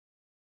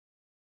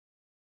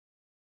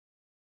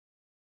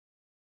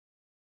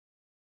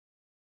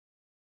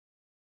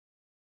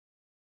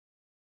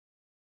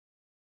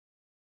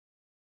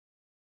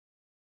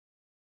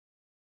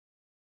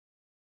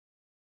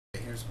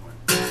Here's one.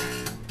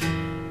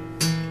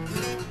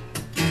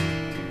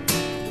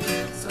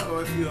 So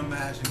if you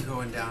imagine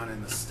going down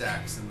in the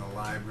stacks in the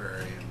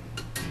library and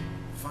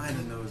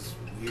finding those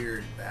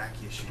weird back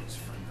issues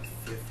from the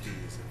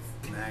 50s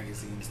of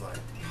magazines like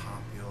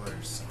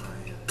Popular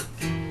Science,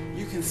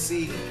 you can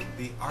see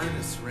the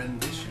artist's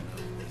rendition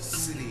of the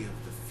city of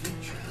the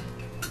future.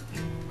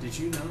 Did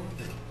you know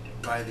that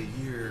by the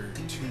year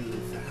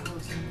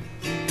 2000,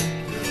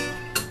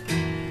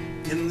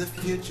 in the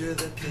future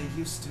that they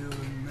used to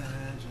imagine,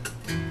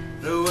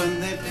 the one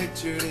they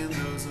pictured in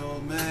those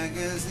old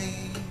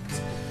magazines,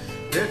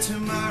 their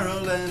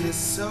Tomorrowland is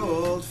so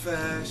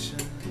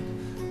old-fashioned,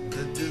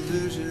 the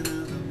delusion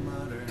of the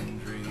modern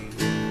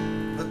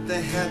dream. But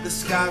they had the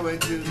skyway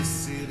to the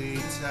city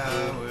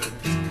towers,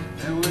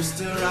 and we're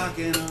still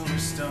rocking over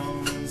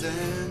stones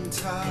and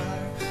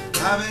tar.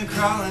 I've been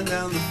crawling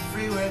down the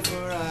freeway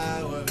for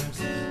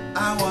hours.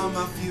 I want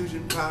my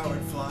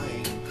fusion-powered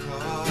flying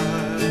car.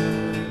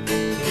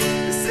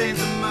 This ain't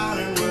the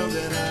modern world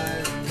that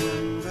I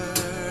remember,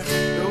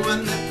 the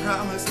one that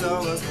promised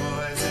all us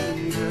boys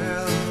and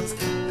girls.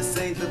 This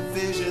ain't the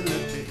vision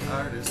that the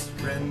artist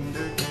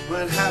rendered.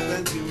 What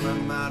happened to my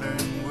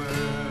modern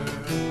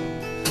world?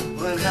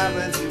 What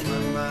happened to my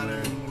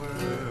modern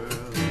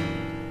world?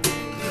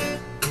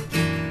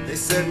 They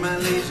said my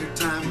leisure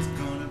time was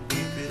gonna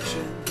be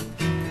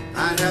bitchin'.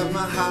 I'd have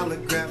my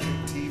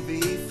holographic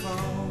TV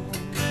phone,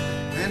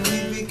 and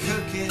we'd be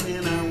cooking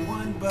in our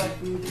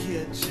one-button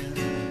kitchen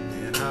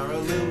in our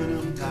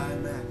aluminum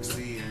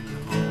Dymaxian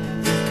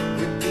home.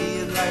 We'd be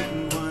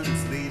enlightened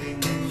ones leading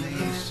the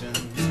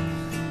nations,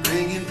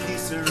 bringing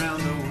peace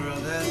around the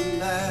world at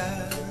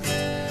last.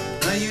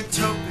 A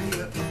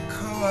utopia of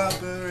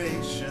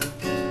cooperation,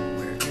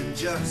 where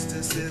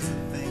injustice is a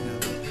thing of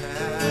the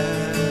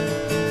past.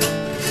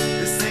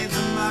 This ain't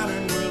the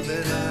modern world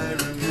that I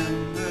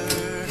remember,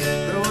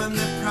 the one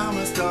that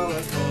promised all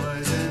us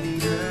boys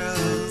and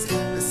girls.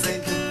 This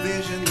ain't the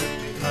vision that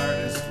the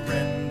artist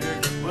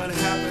rendered. What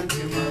happened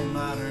to my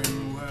modern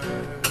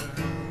world?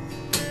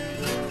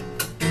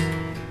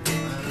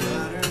 My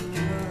modern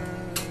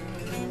world.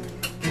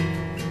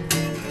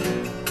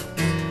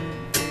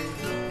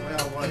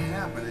 Well, what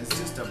happened is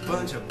just a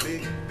bunch of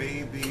big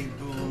baby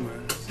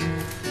boomers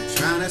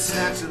trying to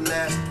snatch the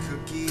last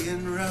cookie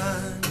and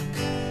run.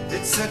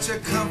 It's such a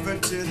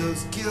comfort to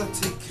those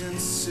guilty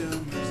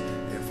consumers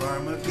if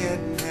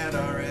Armageddon had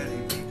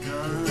already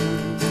begun.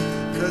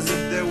 'Cause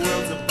if their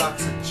world's a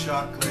box of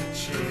chocolate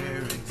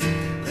cherries,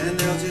 then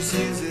they'll just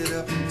use it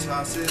up and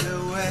toss it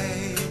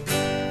away.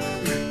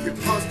 You're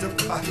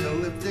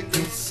post-apocalyptic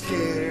and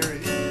scary.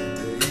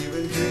 They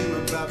even dream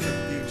about the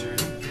future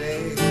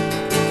today.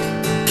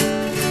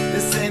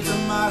 This ain't the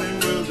modern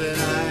world that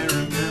I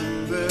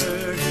remember.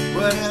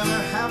 Whatever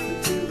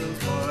happened to those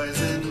boys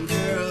and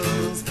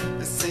girls?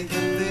 This ain't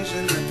the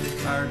vision that the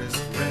artist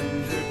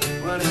rendered.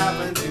 What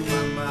happened to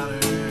my modern?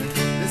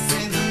 This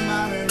ain't the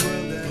modern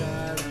world that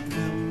I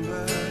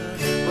remember.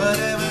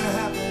 Whatever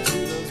happened to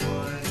those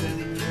boys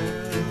and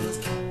girls?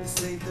 This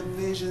ain't the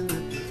vision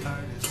that the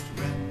artist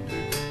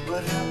rendered.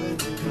 What happened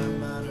to my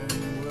modern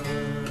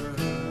world?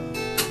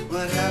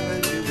 What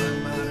happened to my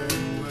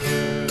modern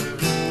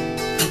world?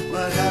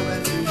 What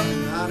happened to my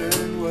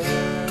modern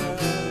world?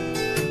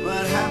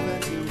 What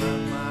happened to my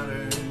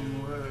modern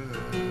world?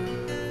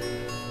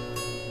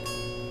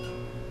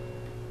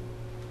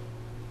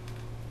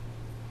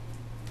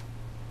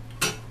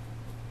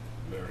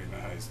 Very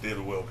nice.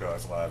 David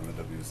Wilcox live in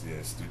the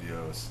WSCA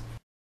studios.